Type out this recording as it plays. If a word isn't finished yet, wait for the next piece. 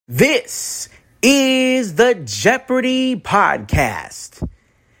This is the Jeopardy podcast.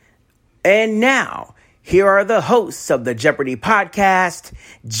 And now, here are the hosts of the Jeopardy podcast,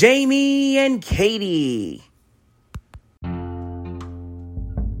 Jamie and Katie.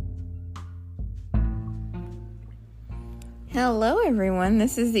 Hello everyone,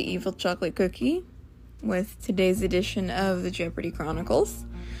 this is the Evil Chocolate Cookie with today's edition of the Jeopardy Chronicles.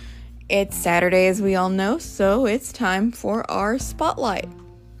 It's Saturday, as we all know, so it's time for our spotlight.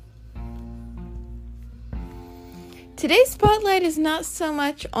 Today's spotlight is not so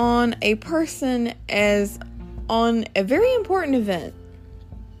much on a person as on a very important event.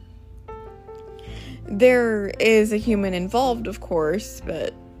 There is a human involved, of course,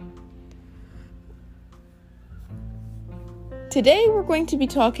 but today we're going to be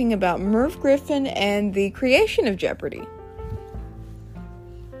talking about Merv Griffin and the creation of Jeopardy.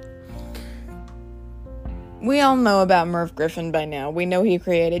 We all know about Merv Griffin by now. We know he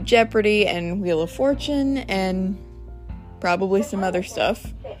created Jeopardy and Wheel of Fortune and probably some other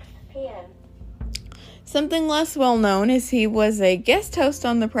stuff. Something less well known is he was a guest host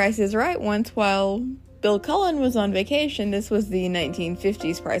on The Price is Right once while Bill Cullen was on vacation. This was the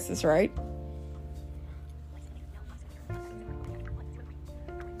 1950s Price is Right.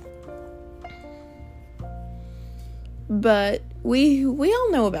 But we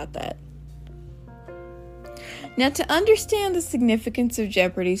all know about that. Now, to understand the significance of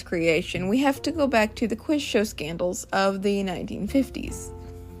Jeopardy's creation, we have to go back to the quiz show scandals of the 1950s.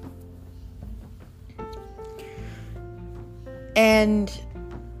 And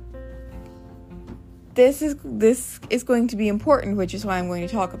this is going to be important, which is why I'm going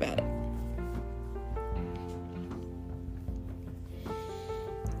to talk about it.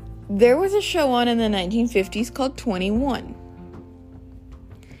 There was a show on in the 1950s called 21.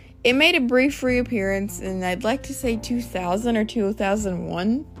 It made a brief reappearance in, I'd like to say, 2000 or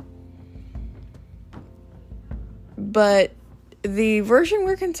 2001. But the version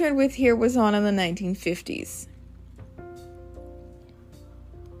we're concerned with here was on in the 1950s.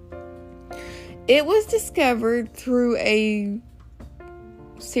 It was discovered through a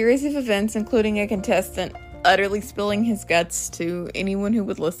series of events, including a contestant utterly spilling his guts to anyone who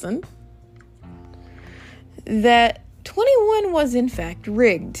would listen, that 21 was in fact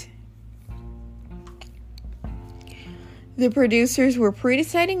rigged. The producers were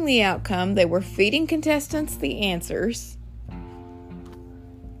pre-deciding the outcome, they were feeding contestants the answers,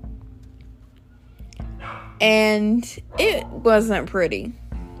 and it wasn't pretty.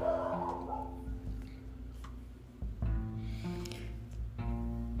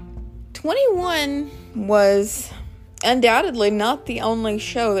 "21" was undoubtedly not the only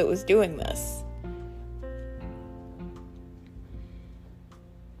show that was doing this.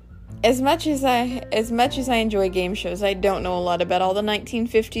 As much as I enjoy game shows, I don't know a lot about all the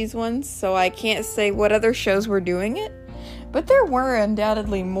 1950s ones, so I can't say what other shows were doing it, but there were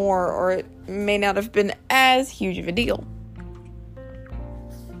undoubtedly more, or it may not have been as huge of a deal.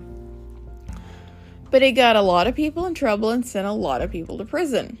 But it got a lot of people in trouble and sent a lot of people to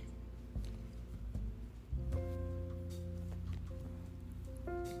prison.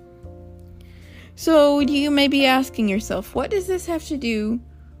 So you may be asking yourself, what does this have to do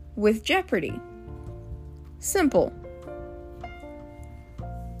with Jeopardy? Simple.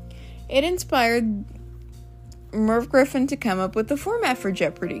 It inspired Merv Griffin to come up with the format for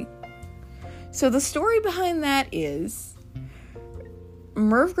Jeopardy. So the story behind that is,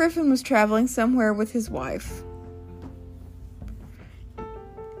 Merv Griffin was traveling somewhere with his wife,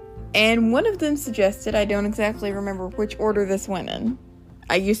 and one of them suggested, I don't exactly remember which order this went in.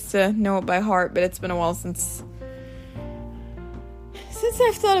 I used to know it by heart, but it's been a while since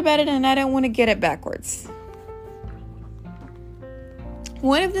I've thought about it, and I don't want to get it backwards.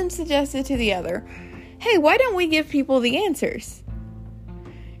 One of them suggested to the other, hey, why don't we give people the answers?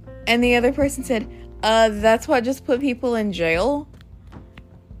 And the other person said, that's what just put people in jail?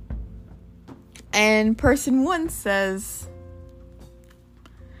 And person one says,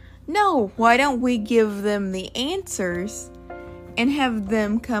 no, why don't we give them the answers and have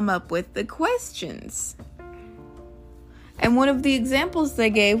them come up with the questions? And one of the examples they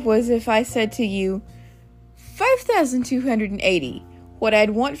gave was, if I said to you, 5,280, what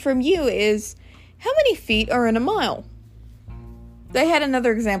I'd want from you is, how many feet are in a mile? They had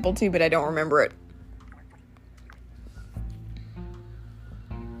another example too, but I don't remember it.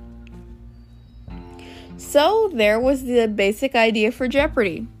 So there was the basic idea for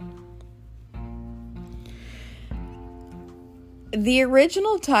Jeopardy. The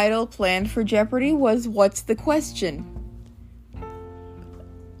original title planned for Jeopardy was What's the Question?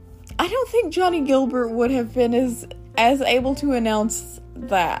 I don't think Johnny Gilbert would have been as able to announce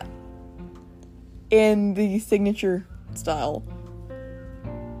that in the signature style.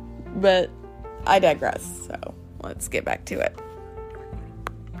 But I digress, so let's get back to it.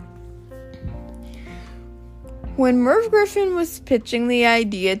 When Merv Griffin was pitching the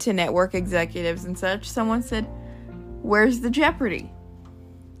idea to network executives and such, someone said, "Where's the Jeopardy?"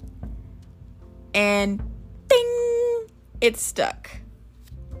 And ding! It stuck.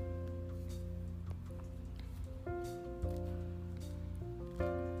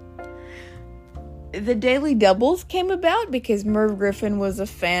 The Daily Doubles came about because Merv Griffin was a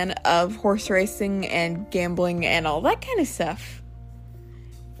fan of horse racing and gambling and all that kind of stuff.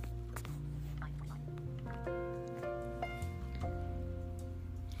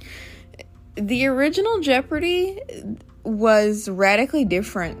 The original Jeopardy was radically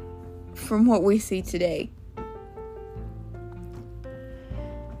different from what we see today.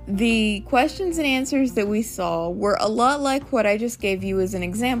 The questions and answers that we saw were a lot like what I just gave you as an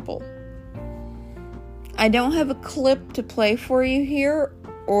example. I don't have a clip to play for you here,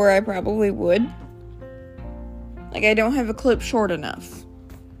 or I probably would. I don't have a clip short enough.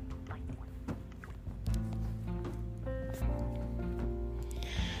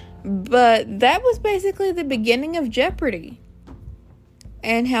 But that was basically the beginning of Jeopardy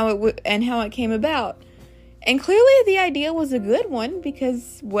and how it came about. And clearly the idea was a good one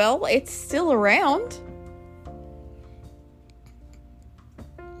because, well, it's still around.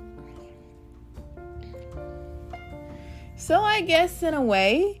 So I guess in a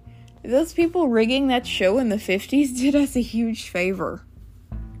way, those people rigging that show in the 50s did us a huge favor.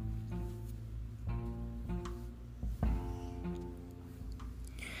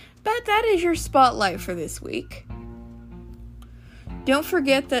 But that is your spotlight for this week. Don't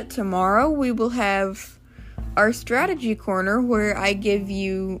forget that tomorrow we will have our strategy corner where I give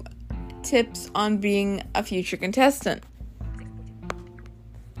you tips on being a future contestant.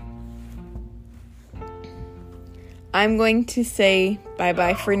 I'm going to say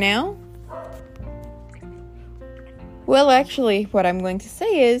bye-bye for now. Well, actually, what I'm going to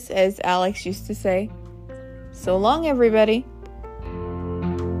say is, as Alex used to say, so long, everybody.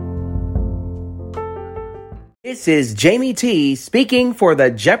 This is Jamie T speaking for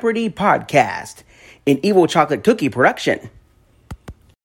the Jeopardy podcast, an Evil Chocolate Cookie production.